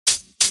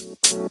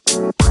The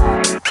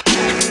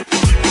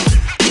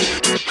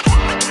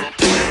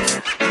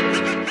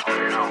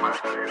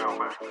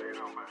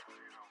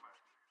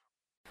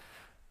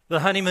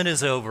honeymoon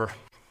is over.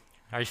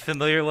 Are you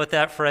familiar with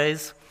that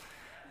phrase?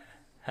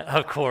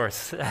 Of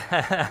course.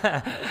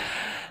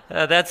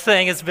 That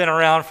saying has been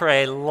around for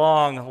a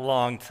long,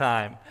 long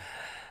time.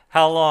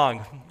 How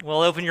long?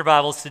 Well, open your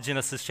Bibles to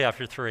Genesis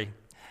chapter 3.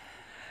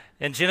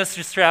 In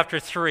Genesis chapter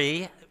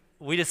 3,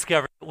 we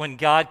discover when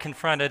God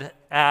confronted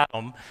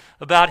Adam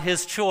about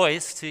his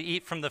choice to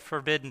eat from the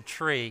forbidden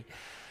tree,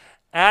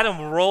 Adam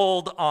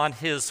rolled on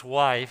his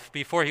wife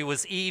before he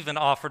was even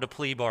offered a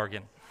plea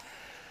bargain.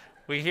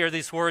 We hear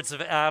these words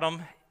of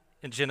Adam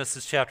in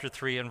Genesis chapter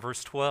 3 and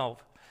verse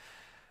 12.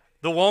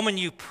 The woman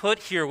you put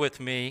here with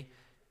me,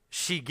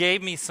 she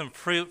gave me some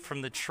fruit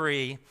from the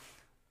tree,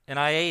 and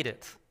I ate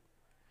it.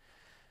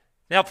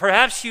 Now,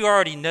 perhaps you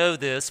already know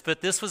this, but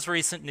this was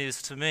recent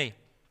news to me.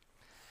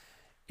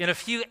 In a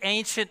few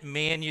ancient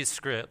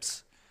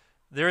manuscripts,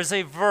 there is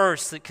a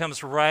verse that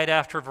comes right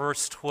after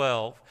verse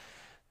 12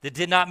 that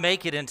did not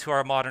make it into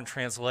our modern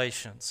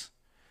translations.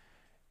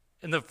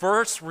 And the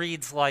verse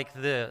reads like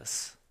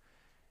this.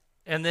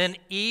 And then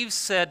Eve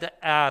said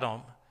to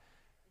Adam,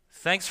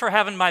 "Thanks for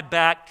having my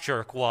back,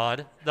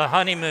 jerkwad. The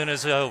honeymoon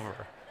is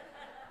over."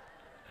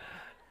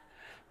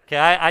 Okay,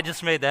 I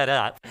just made that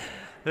up.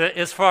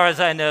 As far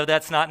as I know,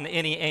 that's not in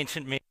any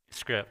ancient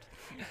manuscript.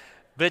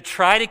 But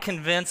try to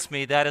convince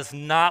me that is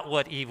not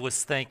what Eve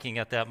was thinking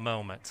at that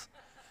moment.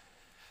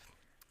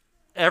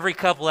 Every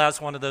couple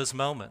has one of those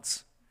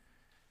moments.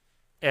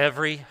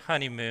 Every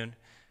honeymoon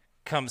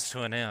comes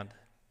to an end.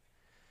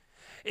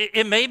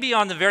 It may be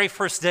on the very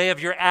first day of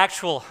your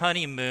actual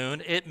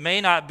honeymoon. It may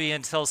not be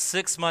until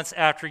 6 months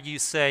after you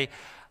say,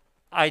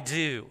 "I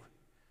do."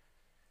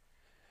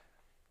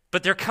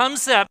 But there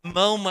comes that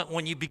moment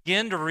when you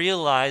begin to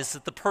realize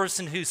that the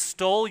person who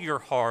stole your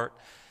heart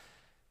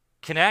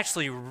can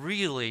actually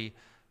really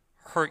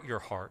hurt your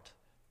heart.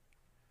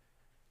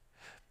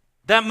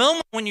 That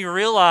moment when you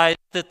realize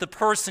that the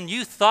person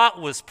you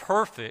thought was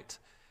perfect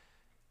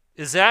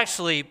is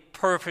actually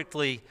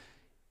perfectly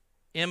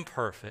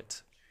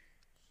imperfect.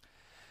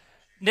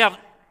 Now,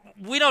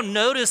 we don't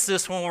notice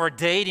this when we're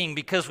dating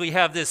because we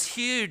have this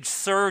huge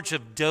surge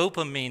of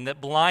dopamine that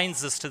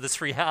blinds us to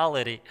this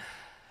reality.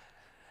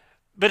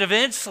 But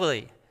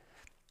eventually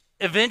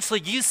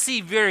you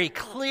see very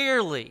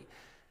clearly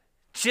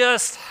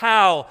just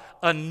how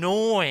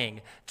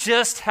annoying,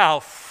 just how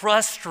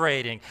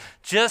frustrating,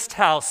 just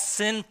how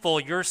sinful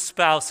your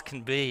spouse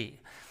can be.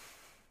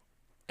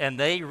 And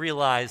they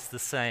realize the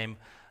same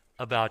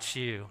about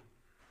you.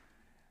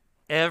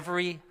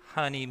 Every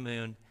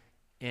honeymoon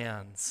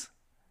ends.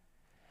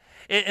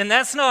 And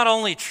that's not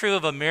only true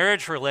of a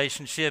marriage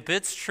relationship,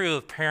 it's true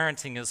of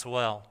parenting as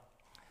well.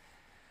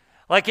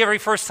 Like every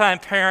first-time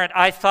parent,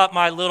 I thought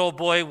my little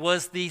boy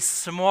was the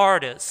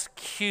smartest,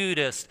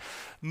 cutest,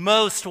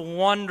 most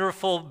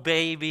wonderful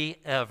baby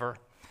ever.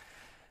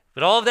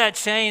 But all of that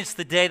changed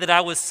the day that I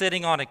was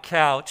sitting on a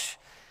couch.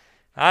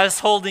 I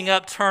was holding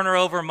up Turner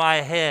over my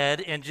head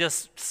in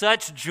just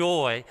such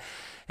joy.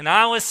 And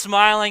I was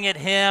smiling at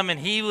him, and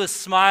he was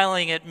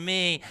smiling at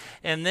me.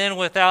 And then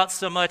without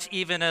so much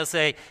even as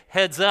a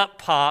heads up,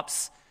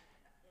 Pops,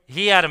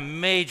 he had a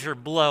major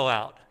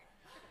blowout.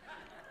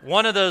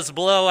 One of those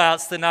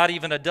blowouts that not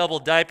even a double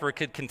diaper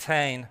could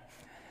contain.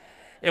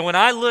 And when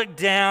I looked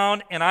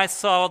down and I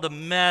saw the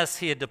mess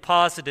he had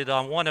deposited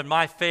on one of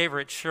my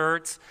favorite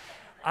shirts,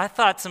 I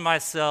thought to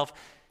myself,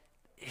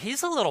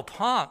 he's a little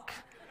punk.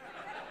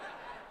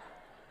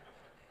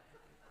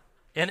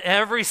 In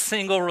every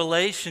single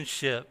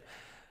relationship,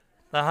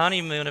 the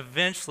honeymoon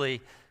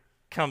eventually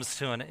comes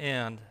to an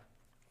end.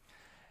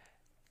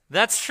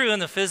 That's true in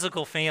the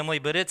physical family,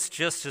 but it's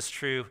just as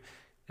true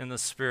in the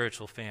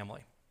spiritual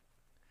family.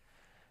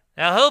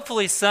 Now,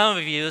 hopefully some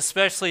of you,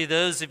 especially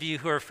those of you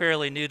who are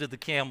fairly new to the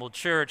Campbell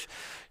Church,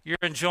 you're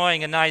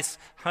enjoying a nice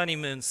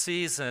honeymoon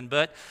season,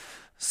 but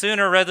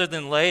sooner rather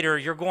than later,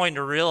 you're going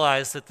to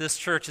realize that this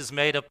church is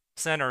made up of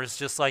sinners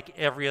just like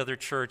every other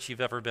church you've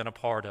ever been a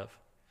part of.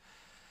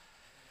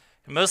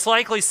 And most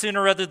likely,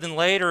 sooner rather than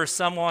later,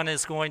 someone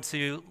is going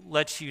to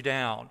let you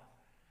down.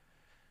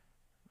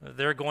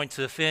 They're going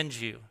to offend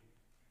you.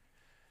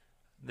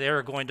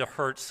 They're going to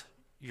hurt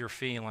your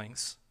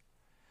feelings.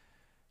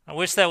 I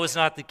wish that was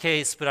not the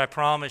case, but I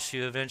promise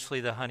you,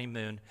 eventually the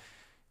honeymoon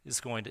is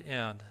going to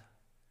end.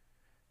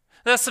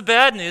 That's the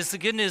bad news. The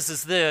good news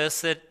is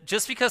this, that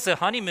just because the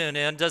honeymoon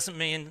ends doesn't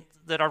mean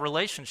that our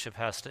relationship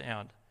has to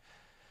end.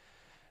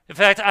 In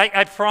fact,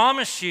 I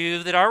promise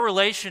you that our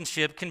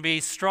relationship can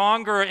be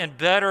stronger and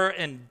better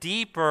and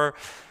deeper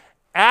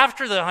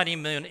after the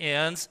honeymoon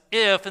ends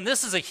if, and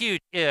this is a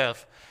huge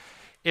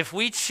if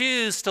we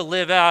choose to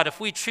live out, if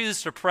we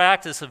choose to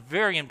practice a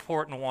very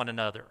important one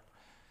another.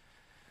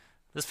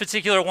 This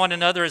particular one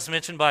another is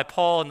mentioned by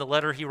Paul in the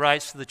letter he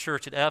writes to the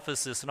church at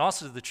Ephesus and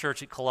also to the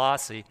church at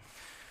Colossae.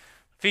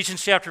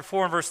 Ephesians chapter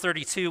 4 and verse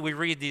 32, we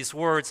read these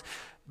words,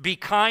 "Be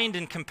kind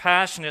and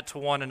compassionate to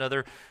one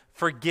another,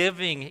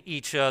 forgiving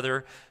each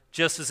other,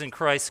 just as in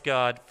Christ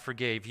God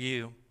forgave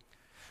you."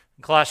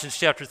 In Colossians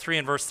chapter 3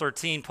 and verse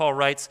 13, Paul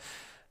writes,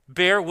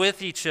 "Bear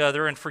with each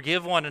other and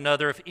forgive one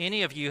another if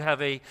any of you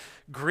have a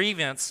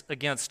grievance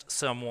against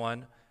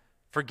someone.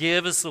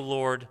 Forgive as the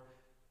Lord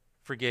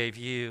forgave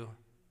you."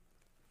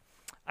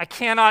 I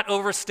cannot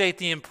overstate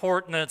the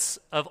importance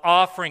of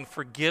offering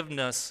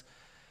forgiveness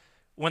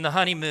when the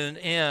honeymoon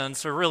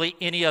ends, or really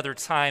any other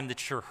time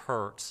that you're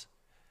hurt.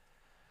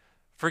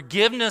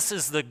 Forgiveness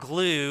is the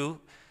glue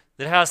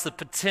that has the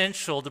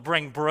potential to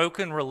bring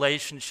broken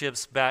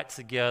relationships back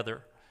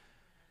together.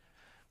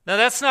 Now,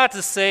 that's not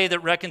to say that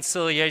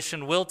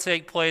reconciliation will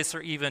take place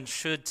or even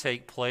should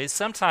take place.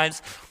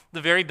 Sometimes the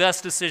very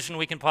best decision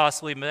we can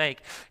possibly make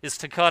is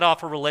to cut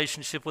off a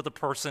relationship with a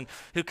person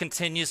who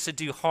continues to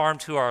do harm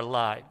to our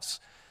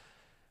lives.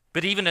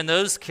 But even in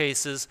those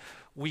cases,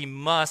 we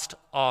must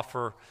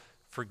offer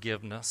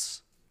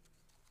forgiveness.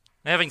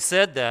 Now, having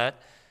said that,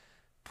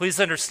 please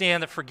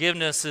understand that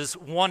forgiveness is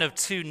one of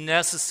two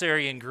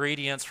necessary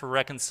ingredients for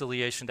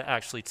reconciliation to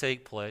actually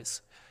take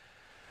place.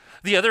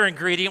 The other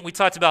ingredient we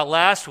talked about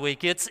last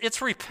week,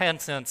 it's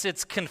repentance,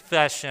 it's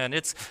confession,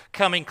 it's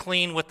coming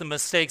clean with the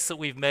mistakes that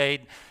we've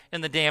made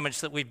and the damage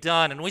that we've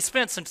done. And we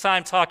spent some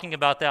time talking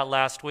about that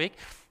last week.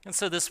 And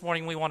so this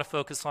morning we want to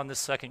focus on this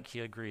second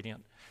key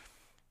ingredient,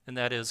 and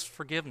that is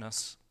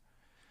forgiveness.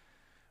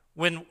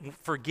 When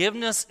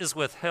forgiveness is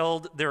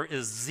withheld, there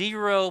is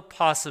zero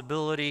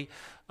possibility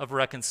of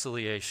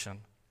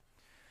reconciliation.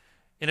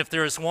 And if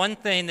there is one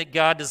thing that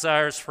God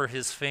desires for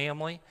his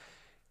family,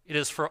 it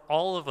is for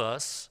all of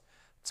us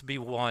to be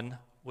one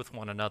with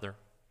one another.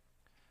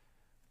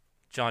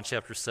 John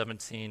chapter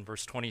 17,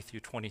 verse 20 through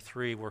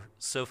 23, we're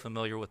so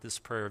familiar with this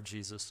prayer of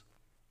Jesus.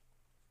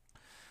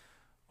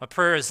 "My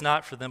prayer is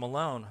not for them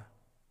alone.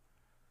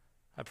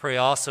 I pray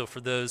also for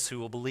those who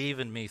will believe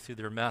in me through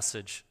their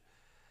message,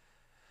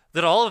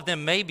 that all of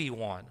them may be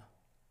one.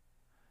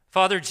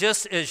 Father,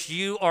 just as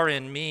you are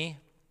in me,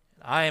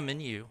 I am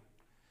in you.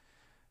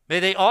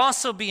 May they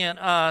also be in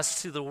us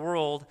to the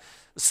world,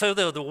 so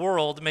that the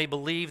world may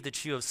believe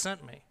that you have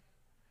sent me.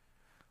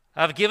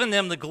 I've given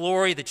them the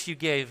glory that you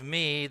gave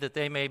me, that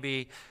they may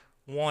be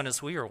one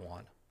as we are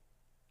one,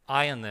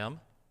 I and them,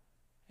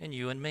 and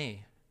you and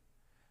me,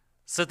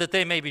 so that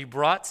they may be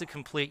brought to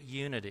complete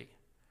unity.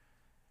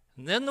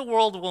 And then the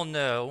world will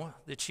know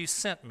that you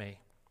sent me,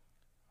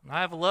 and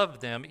I have loved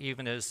them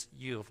even as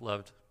you have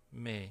loved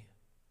me."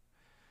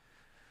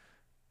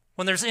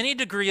 When there's any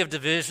degree of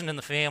division in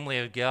the family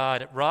of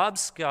God, it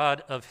robs God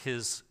of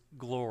his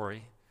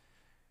glory,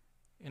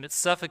 and it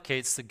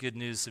suffocates the good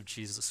news of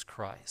Jesus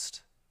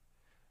Christ.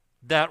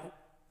 That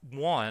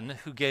one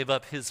who gave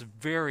up his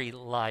very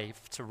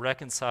life to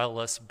reconcile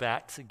us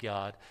back to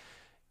God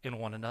and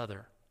one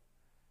another.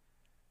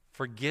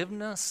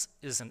 Forgiveness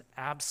is an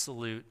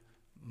absolute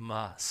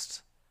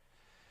must.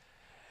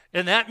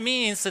 And that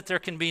means that there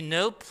can be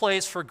no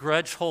place for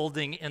grudge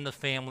holding in the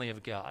family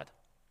of God.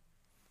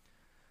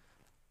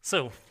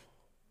 So,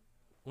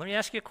 let me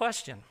ask you a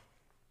question.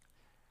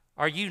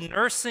 Are you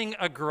nursing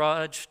a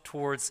grudge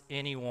towards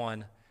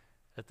anyone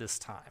at this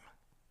time?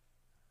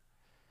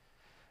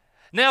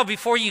 Now,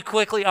 before you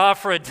quickly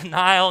offer a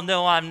denial,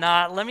 "No, I'm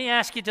not," let me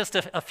ask you just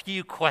a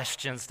few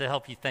questions to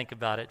help you think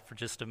about it for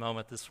just a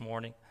moment this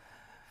morning.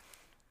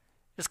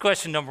 This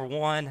question number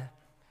one: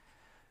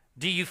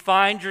 do you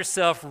find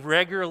yourself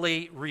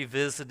regularly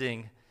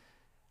revisiting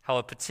how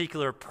a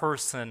particular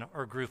person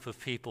or group of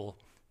people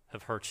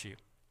have hurt you?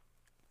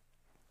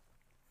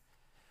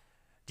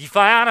 Do you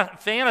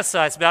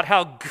fantasize about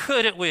how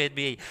good it would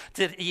be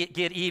to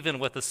get even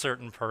with a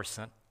certain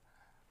person?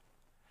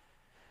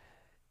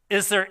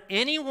 Is there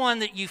anyone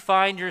that you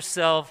find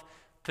yourself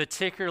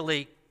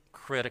particularly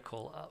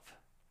critical of?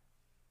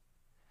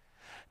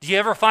 Do you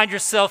ever find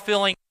yourself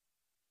feeling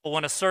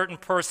when a certain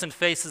person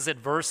faces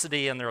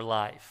adversity in their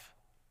life?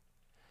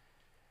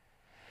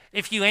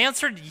 If you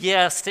answered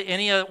yes to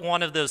any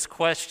one of those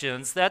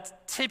questions,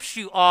 that tips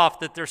you off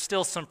that there's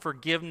still some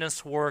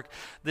forgiveness work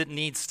that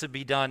needs to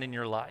be done in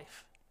your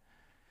life.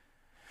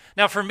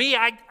 Now, for me,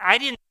 I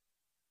didn't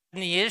have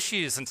any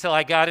issues until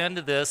I got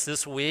into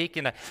this week,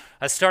 and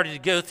I started to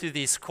go through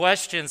these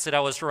questions that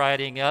I was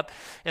writing up.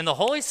 And the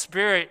Holy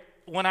Spirit,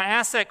 when I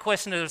asked that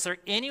question, is there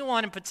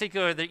anyone in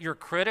particular that you're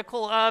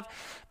critical of?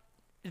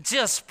 It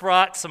just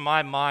brought to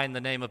my mind the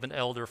name of an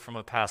elder from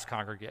a past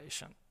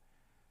congregation.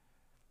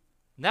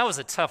 And that was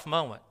a tough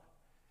moment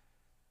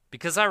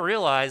because I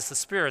realized the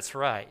Spirit's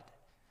right.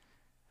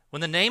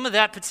 When the name of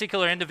that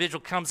particular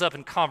individual comes up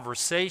in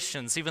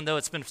conversations, even though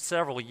it's been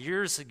several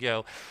years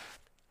ago,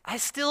 I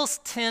still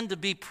tend to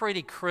be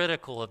pretty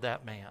critical of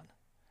that man.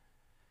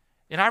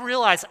 And I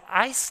realize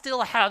I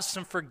still have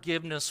some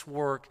forgiveness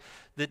work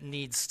that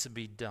needs to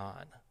be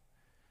done.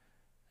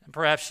 And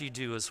perhaps you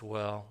do as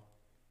well.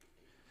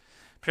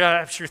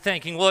 Perhaps you're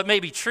thinking, well, it may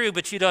be true,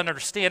 but you don't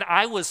understand.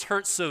 I was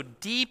hurt so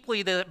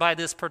deeply by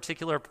this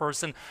particular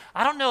person,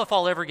 I don't know if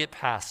I'll ever get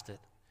past it.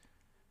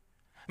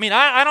 I mean,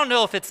 I don't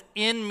know if it's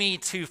in me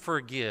to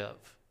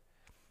forgive.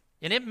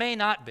 And it may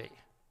not be.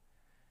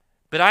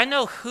 But I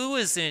know who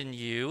is in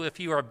you if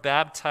you are a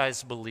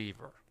baptized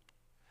believer.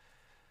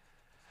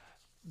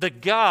 The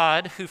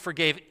God who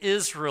forgave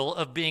Israel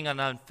of being an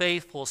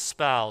unfaithful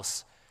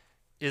spouse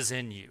is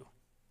in you.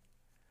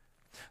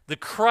 The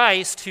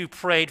Christ who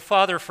prayed,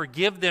 Father,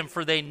 forgive them,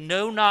 for they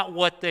know not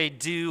what they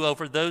do,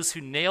 over those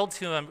who nailed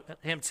him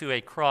to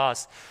a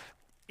cross,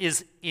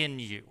 is in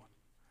you.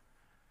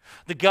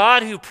 The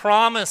God who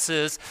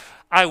promises,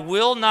 I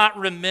will not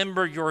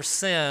remember your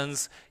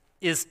sins,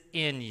 is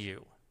in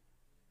you.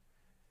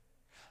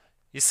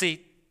 You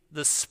see,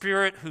 the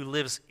Spirit who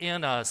lives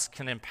in us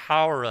can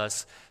empower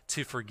us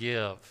to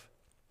forgive.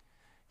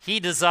 He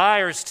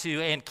desires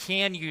to and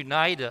can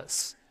unite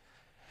us.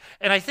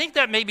 And I think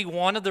that may be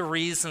one of the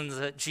reasons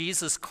that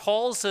Jesus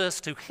calls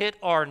us to hit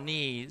our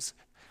knees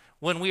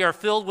when we are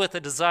filled with a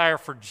desire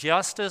for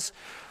justice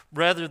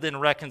rather than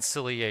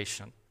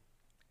reconciliation.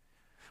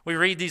 We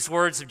read these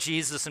words of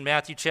Jesus in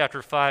Matthew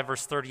chapter 5,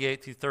 verse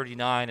 38 through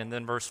 39, and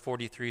then verse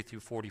 43 through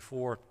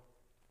 44.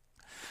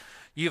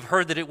 You've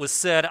heard that it was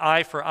said,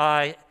 eye for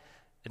eye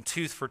and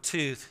tooth for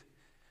tooth.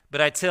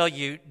 But I tell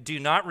you, do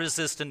not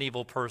resist an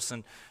evil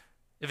person.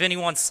 If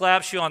anyone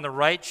slaps you on the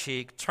right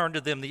cheek, turn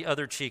to them the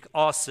other cheek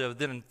also.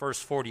 Then in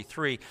verse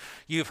 43,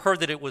 you've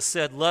heard that it was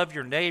said, love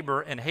your neighbor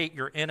and hate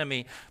your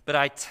enemy. But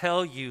I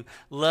tell you,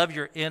 love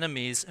your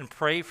enemies and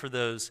pray for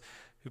those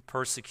who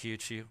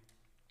persecute you.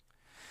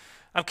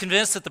 I'm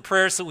convinced that the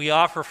prayers that we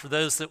offer for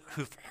those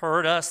who've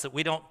hurt us, that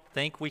we don't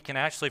think we can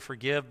actually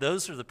forgive,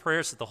 those are the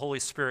prayers that the Holy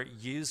Spirit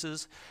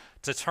uses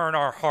to turn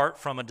our heart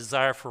from a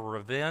desire for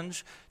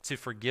revenge to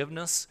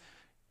forgiveness,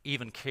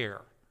 even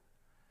care.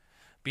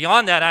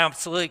 Beyond that, I'm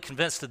absolutely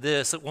convinced of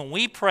this, that when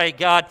we pray,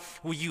 God,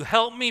 will you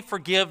help me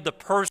forgive the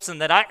person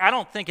that I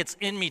don't think it's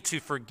in me to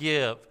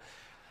forgive,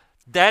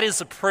 that is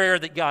a prayer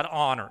that God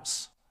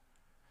honors.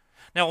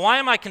 Now, why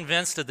am I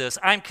convinced of this?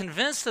 I'm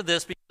convinced of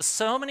this because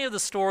so many of the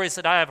stories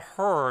that I have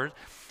heard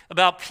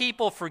about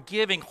people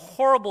forgiving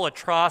horrible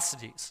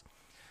atrocities,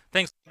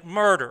 things like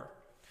murder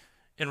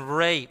and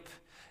rape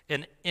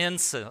and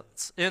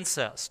incest and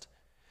theft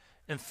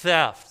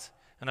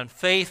and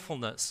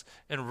unfaithfulness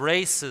and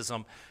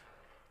racism,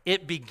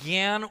 it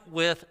began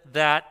with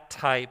that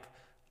type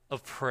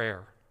of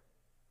prayer.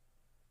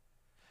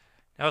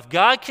 Now, if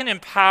God can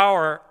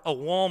empower a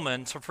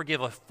woman to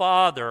forgive a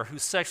father who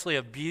sexually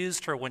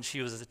abused her when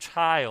she was a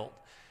child,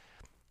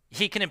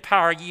 he can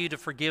empower you to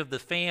forgive the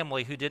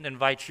family who didn't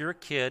invite your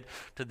kid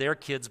to their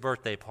kid's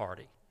birthday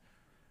party.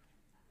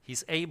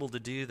 He's able to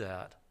do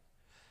that.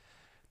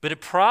 But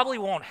it probably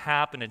won't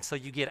happen until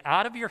you get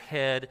out of your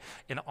head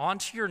and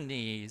onto your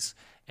knees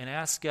and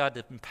ask God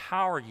to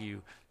empower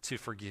you to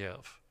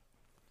forgive.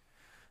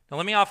 Now,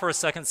 let me offer a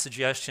second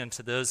suggestion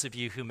to those of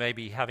you who may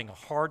be having a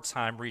hard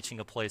time reaching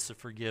a place of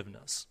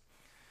forgiveness.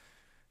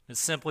 It's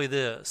simply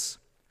this: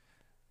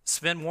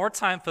 spend more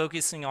time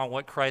focusing on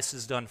what Christ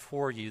has done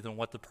for you than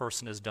what the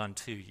person has done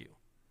to you.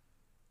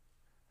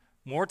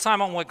 More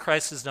time on what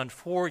Christ has done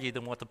for you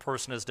than what the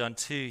person has done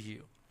to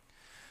you.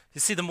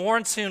 You see, the more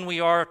in tune we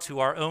are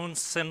to our own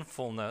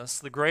sinfulness,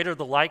 the greater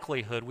the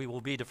likelihood we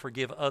will be to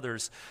forgive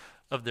others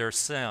of their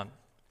sin.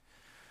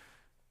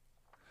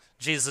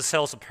 Jesus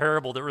tells a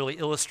parable that really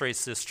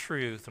illustrates this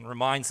truth and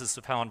reminds us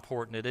of how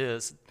important it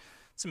is.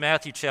 It's in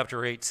Matthew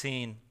chapter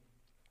 18.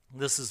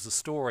 This is the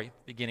story,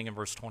 beginning in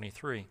verse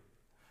 23.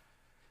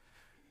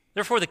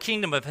 Therefore, the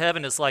kingdom of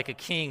heaven is like a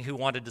king who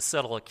wanted to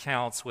settle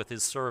accounts with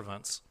his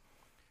servants.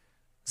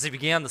 As he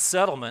began the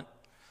settlement,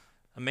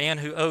 a man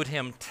who owed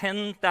him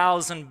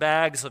 10,000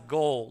 bags of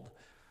gold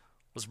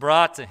was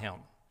brought to him.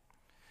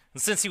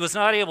 And since he was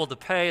not able to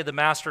pay, the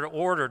master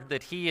ordered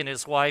that he and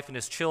his wife and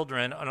his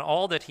children and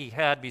all that he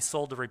had be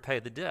sold to repay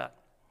the debt.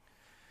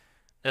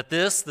 At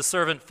this, the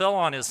servant fell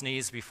on his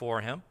knees before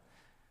him.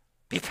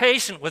 Be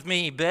patient with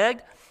me, he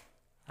begged.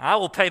 I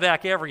will pay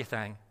back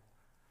everything.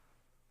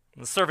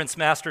 And the servant's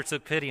master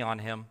took pity on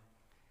him,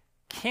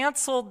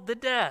 canceled the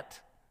debt,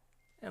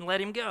 and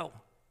let him go.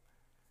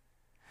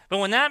 But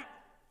when that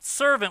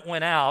servant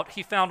went out,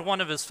 he found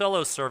one of his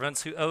fellow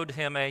servants who owed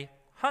him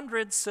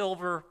 100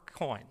 silver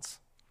coins.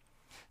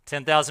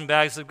 10,000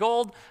 bags of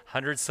gold,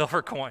 100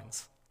 silver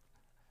coins.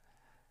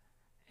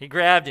 He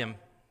grabbed him,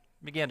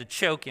 began to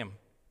choke him.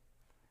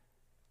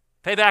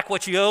 Pay back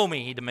what you owe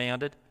me, he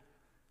demanded.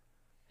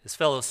 His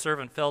fellow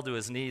servant fell to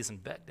his knees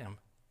and begged him,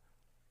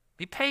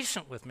 be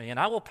patient with me and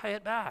I will pay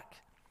it back.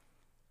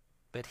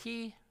 But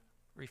he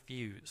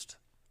refused.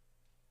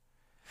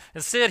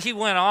 Instead, he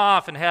went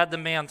off and had the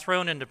man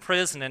thrown into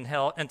prison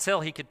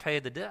until he could pay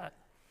the debt.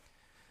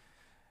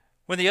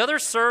 When the other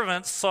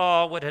servants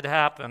saw what had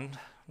happened,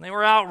 they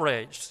were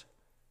outraged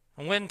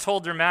and went and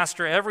told their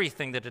master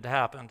everything that had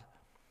happened.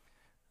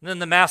 And then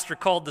the master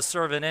called the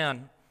servant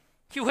in.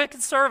 You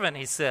wicked servant,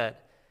 he said.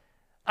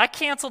 I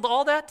canceled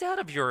all that debt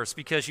of yours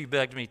because you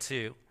begged me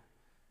to.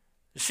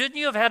 Shouldn't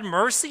you have had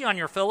mercy on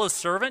your fellow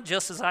servant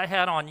just as I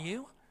had on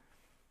you?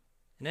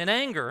 And in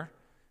anger,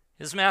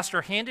 his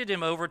master handed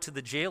him over to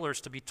the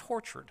jailers to be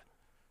tortured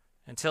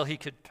until he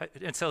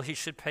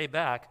should pay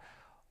back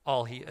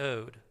all he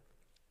owed.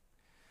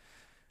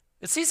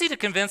 It's easy to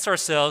convince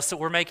ourselves that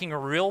we're making a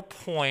real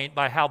point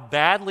by how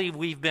badly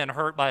we've been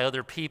hurt by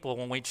other people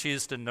when we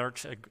choose to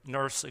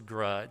nurse a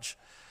grudge.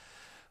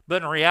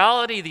 But in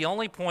reality, the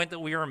only point that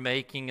we are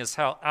making is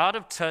how out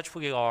of touch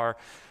we are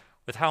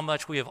with how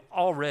much we have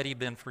already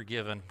been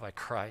forgiven by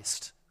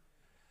Christ.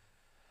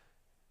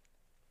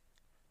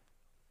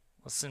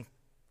 Listen,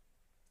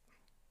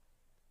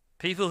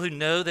 people who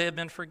know they have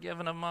been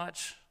forgiven of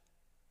much,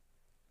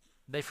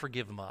 they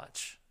forgive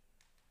much.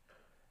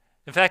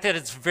 In fact, at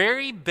its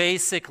very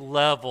basic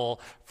level,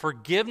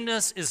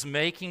 forgiveness is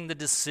making the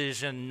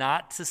decision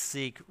not to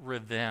seek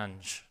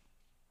revenge.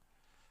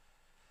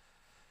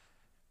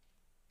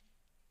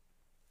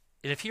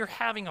 And if you're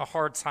having a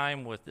hard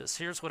time with this,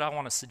 here's what I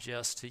want to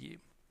suggest to you,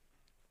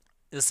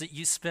 is that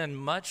you spend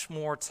much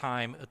more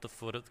time at the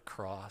foot of the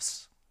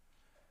cross,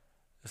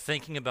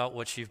 thinking about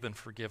what you've been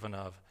forgiven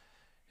of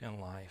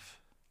in life.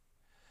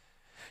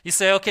 You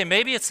say, okay,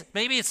 maybe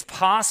it's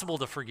possible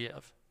to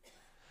forgive,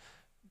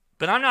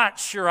 but I'm not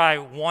sure I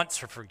want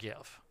to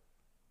forgive.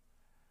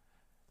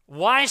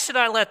 Why should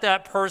I let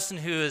that person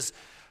who has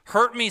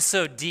hurt me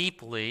so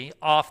deeply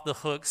off the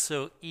hook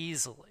so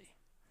easily?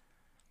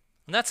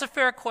 And that's a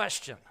fair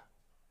question.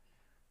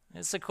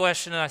 It's a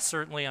question I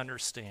certainly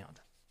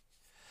understand.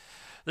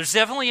 There's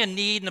definitely a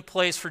need and a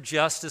place for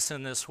justice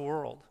in this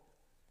world.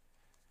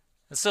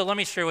 And so let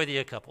me share with you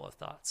a couple of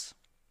thoughts.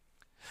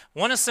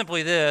 One is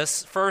simply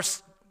this.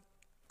 First,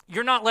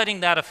 you're not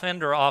letting that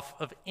offender off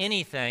of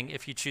anything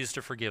if you choose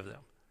to forgive them.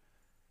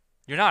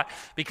 You're not,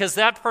 because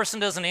that person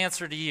doesn't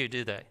answer to you,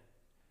 do they?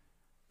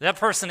 That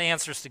person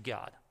answers to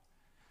God.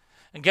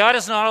 And God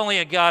is not only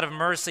a God of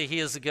mercy, he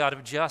is a God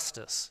of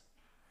justice.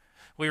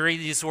 We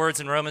read these words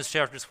in Romans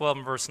chapter 12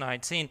 and verse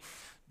 19.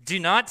 Do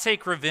not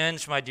take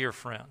revenge, my dear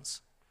friends,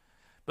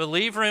 but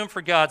leave room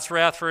for God's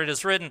wrath, for it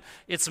is written,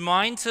 it's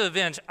mine to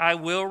avenge, I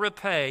will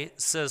repay,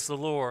 says the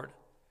Lord.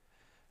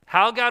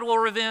 How God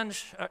will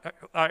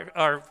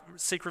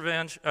seek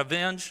revenge,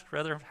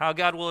 how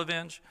God will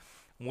avenge,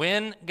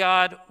 when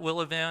God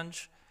will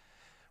avenge.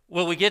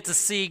 Will we get to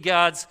see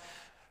God's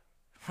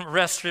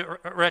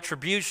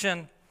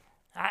retribution?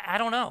 I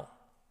don't know.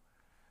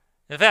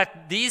 In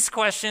fact, these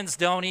questions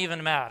don't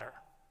even matter.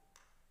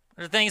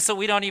 They're things that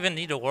we don't even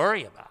need to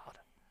worry about.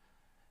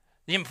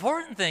 The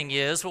important thing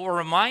is, what we're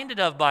reminded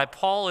of by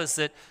Paul is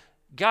that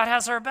God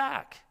has our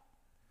back.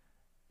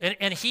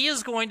 And he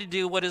is going to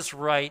do what is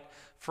right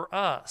for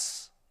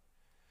us.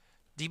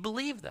 Do you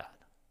believe that?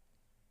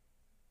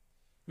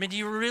 I mean, do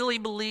you really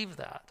believe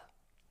that?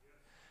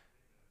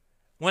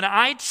 When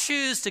I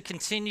choose to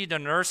continue to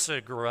nurse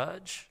a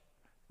grudge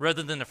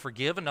rather than to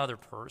forgive another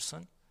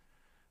person,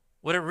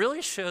 what it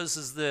really shows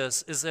is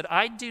this, is that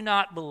I do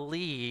not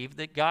believe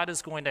that God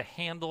is going to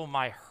handle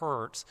my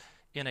hurt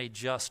in a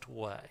just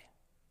way.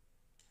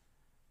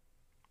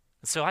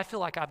 And so I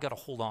feel like I've got to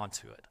hold on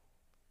to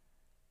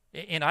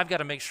it. And I've got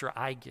to make sure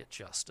I get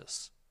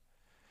justice.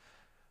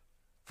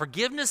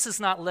 Forgiveness is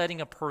not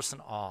letting a person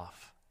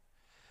off.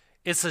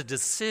 It's a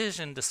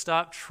decision to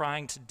stop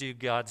trying to do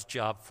God's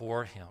job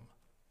for him.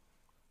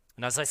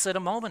 And as I said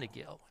a moment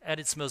ago, at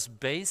its most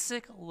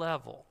basic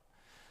level,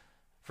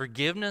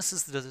 forgiveness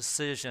is the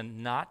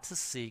decision not to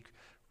seek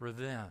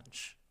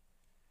revenge.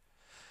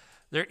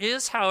 There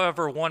is,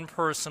 however, one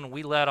person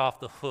we let off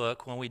the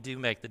hook when we do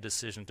make the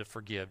decision to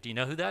forgive. Do you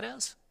know who that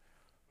is?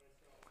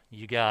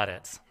 You got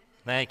it.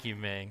 Thank you,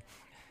 Ming.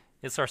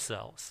 It's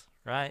ourselves,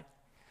 right?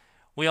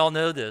 We all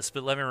know this,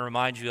 but let me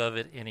remind you of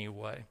it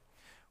anyway.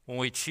 When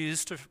we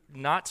choose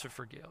not to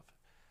forgive,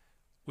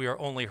 we are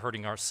only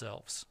hurting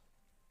ourselves.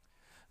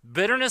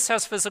 Bitterness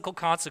has physical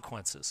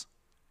consequences.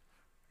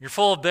 You're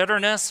full of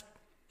bitterness,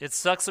 it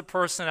sucks a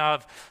person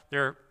out of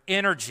their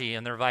energy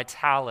and their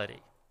vitality.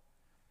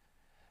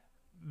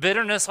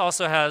 Bitterness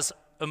also has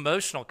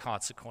emotional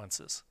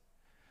consequences.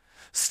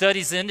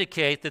 Studies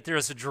indicate that there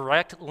is a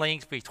direct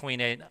link between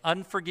an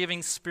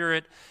unforgiving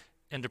spirit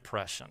and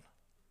depression.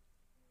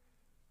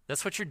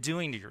 That's what you're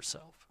doing to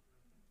yourself.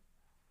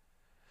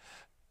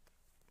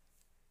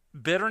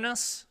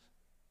 Bitterness,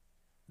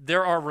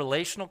 there are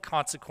relational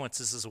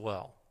consequences as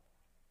well.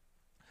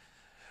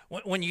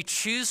 When you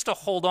choose to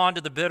hold on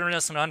to the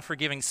bitterness and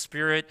unforgiving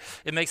spirit,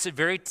 it makes it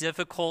very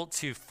difficult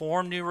to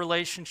form new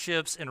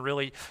relationships and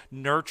really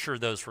nurture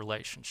those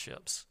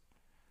relationships.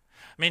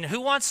 I mean,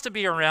 who wants to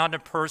be around a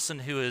person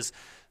who is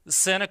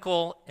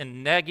cynical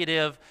and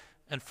negative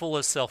and full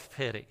of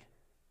self-pity?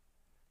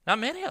 Not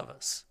many of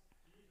us.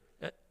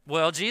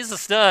 Well,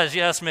 Jesus does,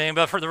 yes, man,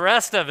 but for the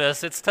rest of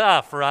us, it's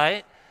tough,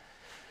 right?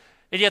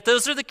 And yet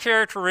those are the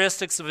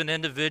characteristics of an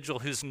individual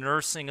who's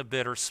nursing a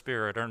bitter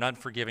spirit or an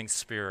unforgiving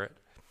spirit.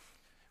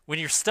 When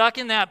you're stuck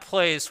in that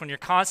place, when you're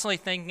constantly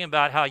thinking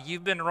about how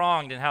you've been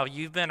wronged and how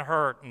you've been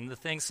hurt and the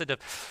things that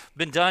have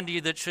been done to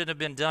you that shouldn't have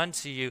been done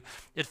to you,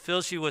 it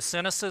fills you with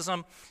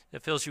cynicism,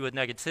 it fills you with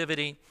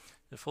negativity,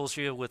 it fills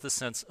you with a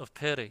sense of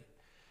pity. And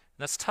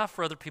that's tough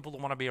for other people to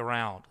want to be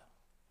around.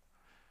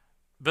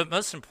 But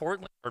most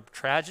importantly, or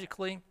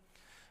tragically,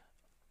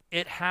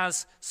 it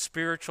has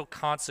spiritual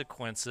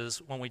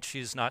consequences when we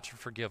choose not to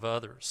forgive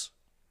others.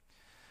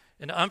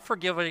 An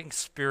unforgiving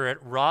spirit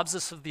robs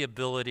us of the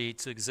ability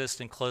to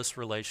exist in close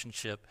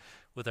relationship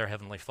with our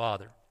Heavenly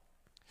Father.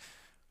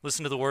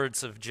 Listen to the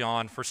words of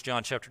John, 1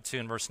 John chapter 2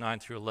 and verse 9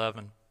 through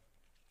 11.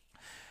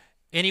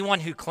 Anyone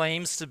who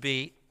claims to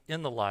be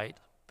in the light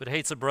but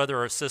hates a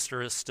brother or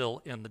sister is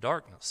still in the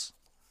darkness.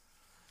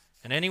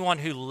 And anyone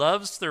who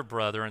loves their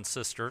brother and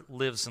sister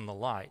lives in the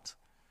light.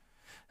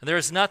 And there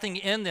is nothing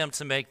in them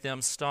to make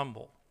them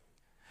stumble.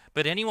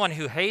 But anyone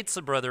who hates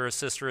a brother or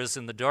sister is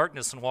in the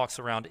darkness and walks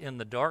around in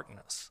the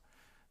darkness.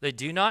 They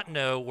do not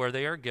know where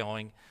they are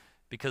going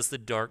because the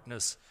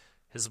darkness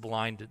has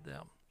blinded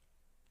them.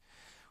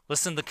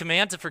 Listen, the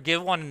command to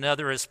forgive one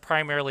another is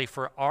primarily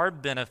for our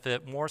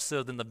benefit more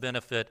so than the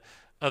benefit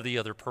of the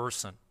other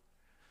person.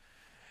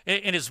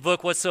 In his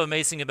book, What's So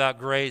Amazing About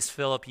Grace,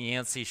 Philip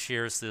Yancey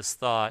shares this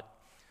thought.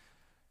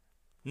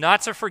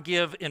 Not to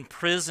forgive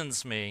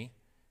imprisons me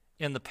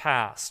in the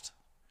past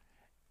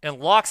and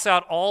locks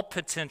out all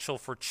potential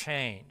for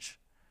change.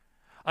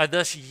 I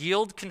thus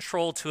yield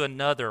control to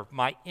another,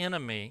 my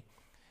enemy,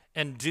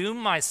 and doom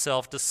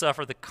myself to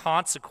suffer the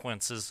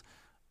consequences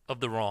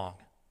of the wrong.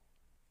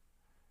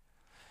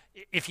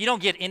 If you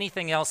don't get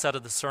anything else out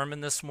of the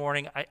sermon this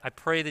morning, I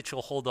pray that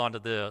you'll hold on to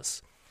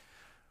this.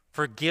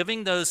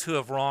 Forgiving those who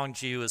have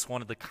wronged you is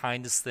one of the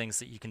kindest things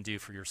that you can do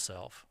for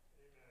yourself.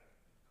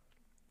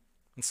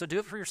 And so do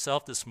it for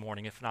yourself this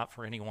morning, if not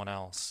for anyone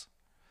else.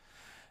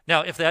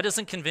 Now, if that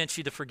doesn't convince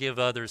you to forgive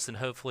others, then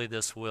hopefully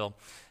this will.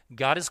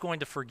 God is going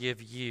to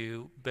forgive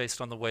you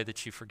based on the way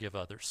that you forgive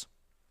others.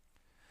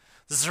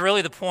 This is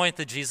really the point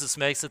that Jesus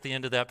makes at the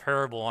end of that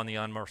parable on the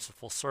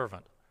unmerciful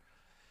servant.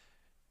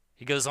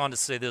 He goes on to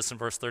say this in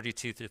verse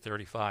 32 through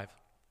 35.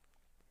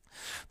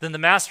 Then the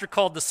master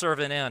called the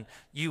servant in.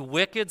 You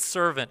wicked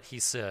servant, he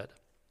said.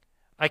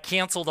 I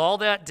canceled all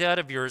that debt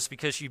of yours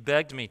because you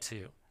begged me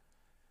to.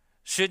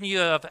 Shouldn't you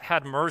have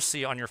had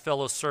mercy on your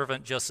fellow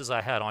servant just as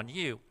I had on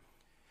you?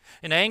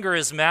 In anger,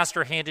 his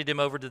master handed him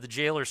over to the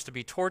jailers to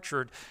be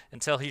tortured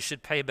until he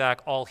should pay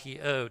back all he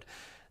owed.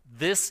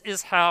 This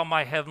is how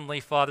my heavenly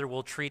Father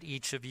will treat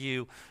each of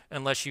you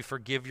unless you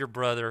forgive your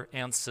brother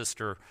and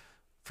sister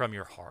from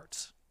your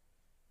hearts.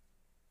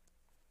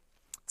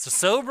 It's a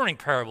sobering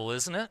parable,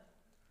 isn't it?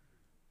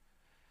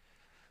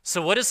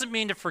 So what does it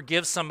mean to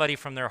forgive somebody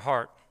from their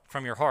heart,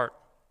 from your heart?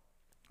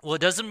 Well,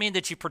 it doesn't mean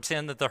that you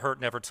pretend that the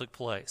hurt never took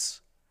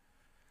place.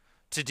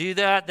 To do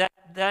that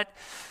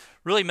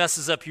really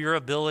messes up your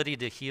ability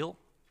to heal,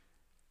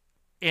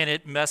 and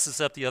it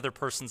messes up the other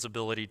person's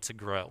ability to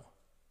grow.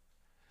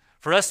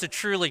 For us to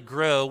truly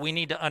grow, we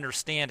need to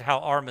understand how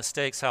our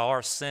mistakes, how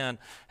our sin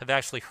have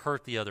actually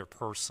hurt the other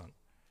person.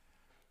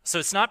 So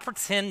it's not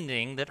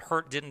pretending that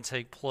hurt didn't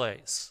take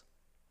place.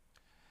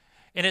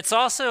 And it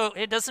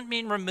doesn't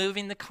mean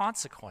removing the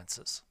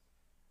consequences.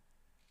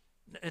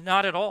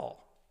 Not at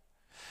all.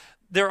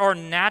 There are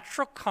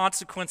natural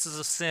consequences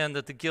of sin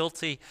that the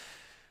guilty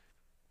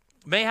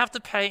may have to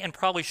pay and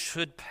probably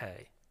should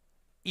pay,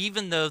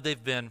 even though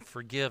they've been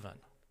forgiven.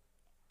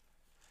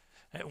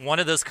 One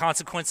of those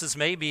consequences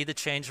may be the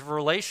change of a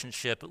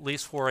relationship, at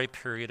least for a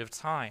period of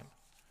time.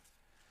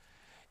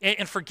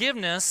 And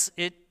forgiveness,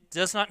 it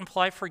does not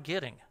imply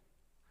forgetting.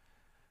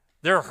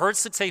 There are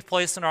hurts that take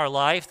place in our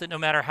life that no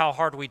matter how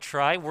hard we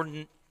try,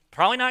 we're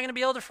probably not going to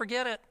be able to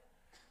forget it.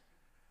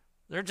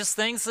 They're just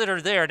things that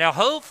are there. Now,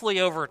 hopefully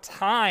over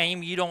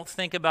time, you don't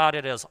think about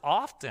it as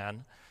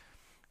often,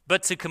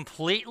 but to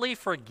completely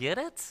forget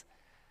it,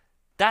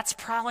 that's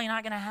probably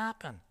not going to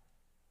happen.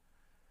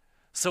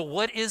 So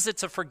what is it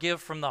to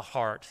forgive from the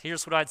heart?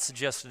 Here's what I'd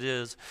suggest it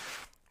is.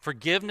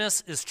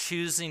 Forgiveness is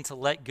choosing to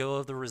let go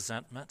of the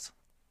resentment.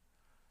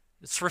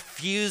 It's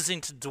refusing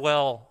to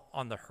dwell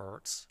on the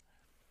hurts.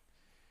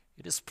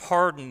 It is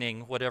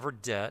pardoning whatever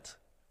debt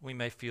we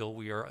may feel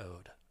we are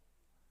owed.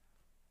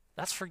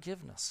 That's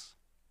forgiveness.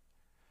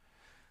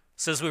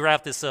 So as we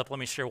wrap this up, let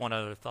me share one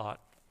other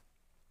thought.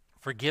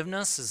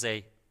 Forgiveness is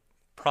a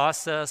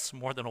process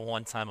more than a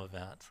one-time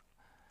event.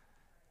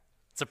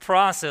 It's a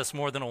process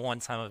more than a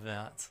one-time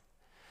event.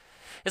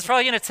 It's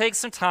probably going to take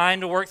some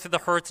time to work through the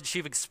hurts that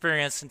you've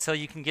experienced until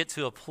you can get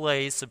to a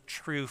place of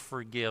true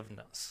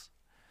forgiveness.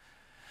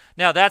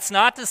 Now, that's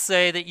not to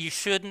say that you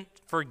shouldn't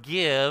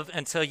forgive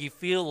until you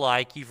feel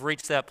like you've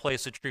reached that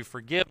place of true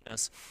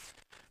forgiveness.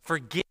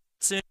 Forgive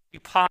as soon as you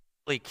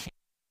possibly can.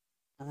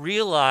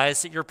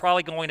 Realize that you're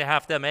probably going to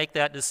have to make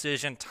that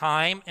decision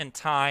time and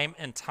time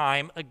and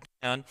time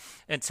again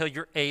until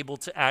you're able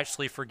to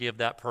actually forgive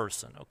that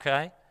person,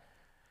 okay?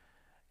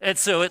 And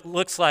so it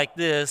looks like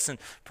this, and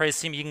praise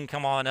team, you can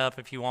come on up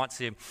if you want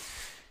to.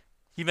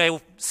 You may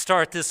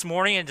start this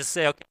morning and just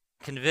say, okay,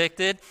 I'm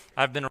convicted.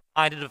 I've been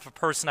reminded of a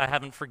person I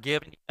haven't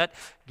forgiven yet.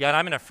 God,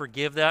 I'm going to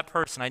forgive that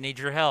person. I need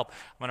your help.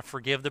 I'm going to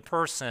forgive the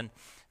person.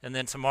 And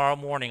then tomorrow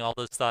morning, all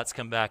those thoughts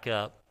come back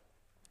up,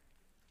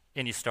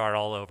 and you start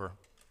all over.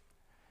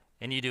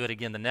 And you do it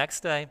again the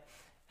next day,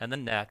 and the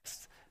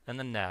next, and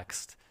the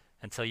next,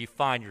 until you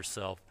find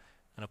yourself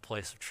in a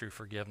place of true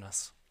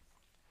forgiveness.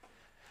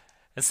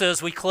 And so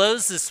as we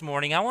close this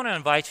morning, I want to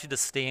invite you to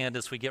stand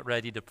as we get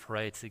ready to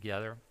pray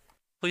together.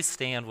 Please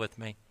stand with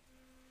me.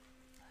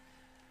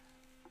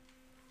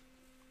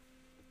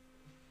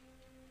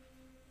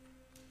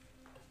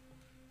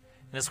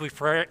 And as we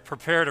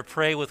prepare to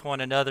pray with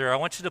one another, I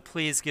want you to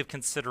please give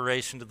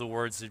consideration to the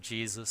words of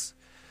Jesus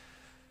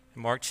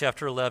in Mark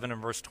chapter 11 and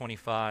verse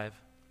 25.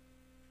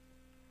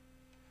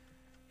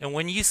 And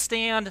when you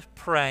stand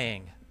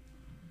praying,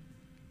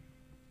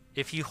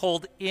 if you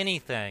hold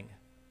anything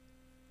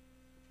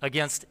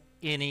against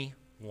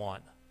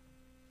anyone,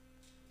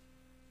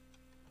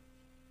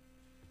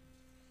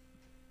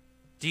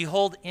 do you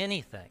hold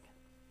anything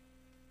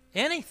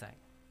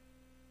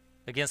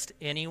against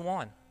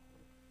anyone?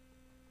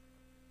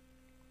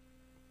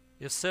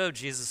 If so,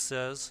 Jesus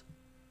says,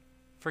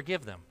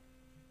 forgive them.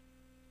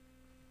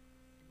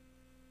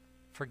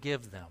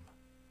 Forgive them.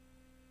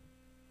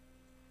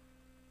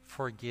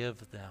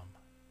 Forgive them.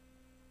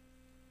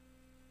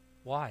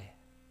 Why?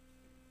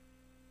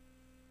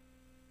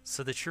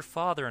 So that your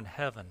Father in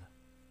heaven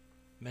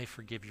may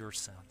forgive your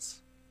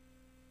sins.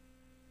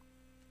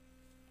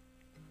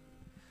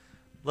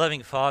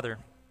 Loving Father,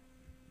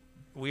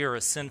 we are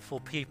a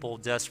sinful people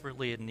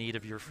desperately in need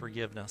of your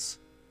forgiveness.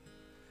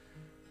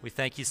 We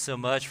thank you so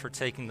much for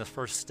taking the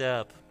first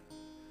step,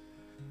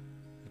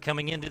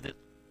 coming into this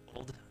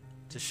world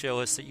to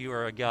show us that you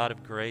are a God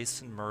of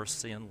grace and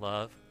mercy and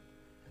love.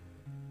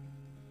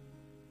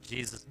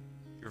 Jesus,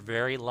 your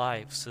very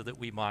life so that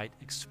we might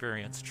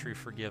experience true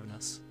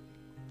forgiveness.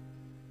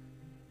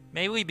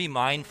 May we be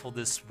mindful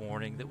this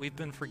morning that we've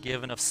been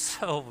forgiven of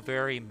so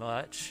very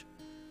much,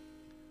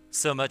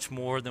 so much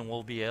more than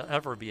we'll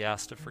ever be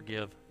asked to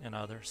forgive in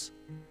others.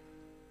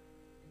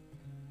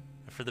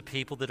 And for the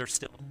people that are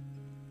still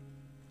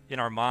in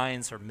our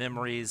minds, our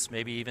memories,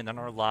 maybe even in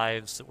our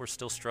lives that we're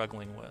still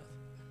struggling with,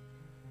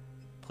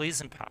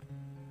 please empower us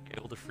to be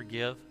able to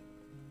forgive.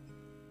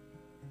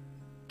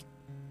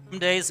 Some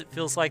days it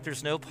feels like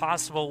there's no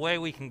possible way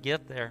we can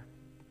get there.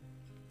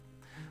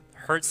 The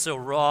hurt's so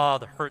raw,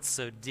 the hurt's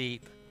so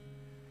deep,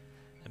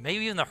 and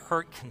maybe even the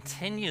hurt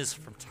continues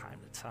from time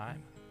to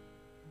time.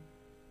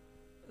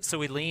 So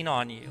we lean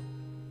on you.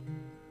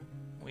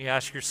 We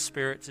ask your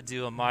Spirit to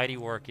do a mighty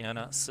work in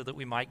us so that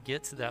we might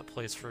get to that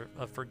place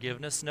of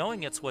forgiveness,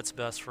 knowing it's what's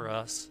best for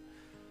us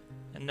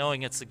and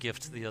knowing it's a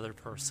gift to the other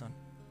person.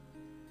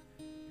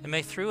 And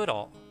may through it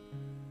all,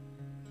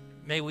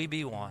 may we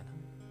be one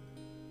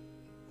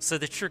so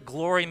that your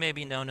glory may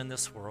be known in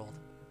this world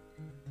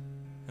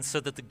and so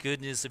that the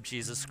good news of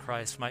Jesus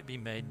Christ might be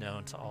made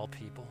known to all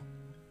people.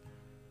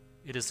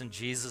 It is in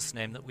Jesus'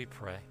 name that we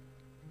pray.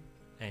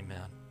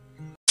 Amen.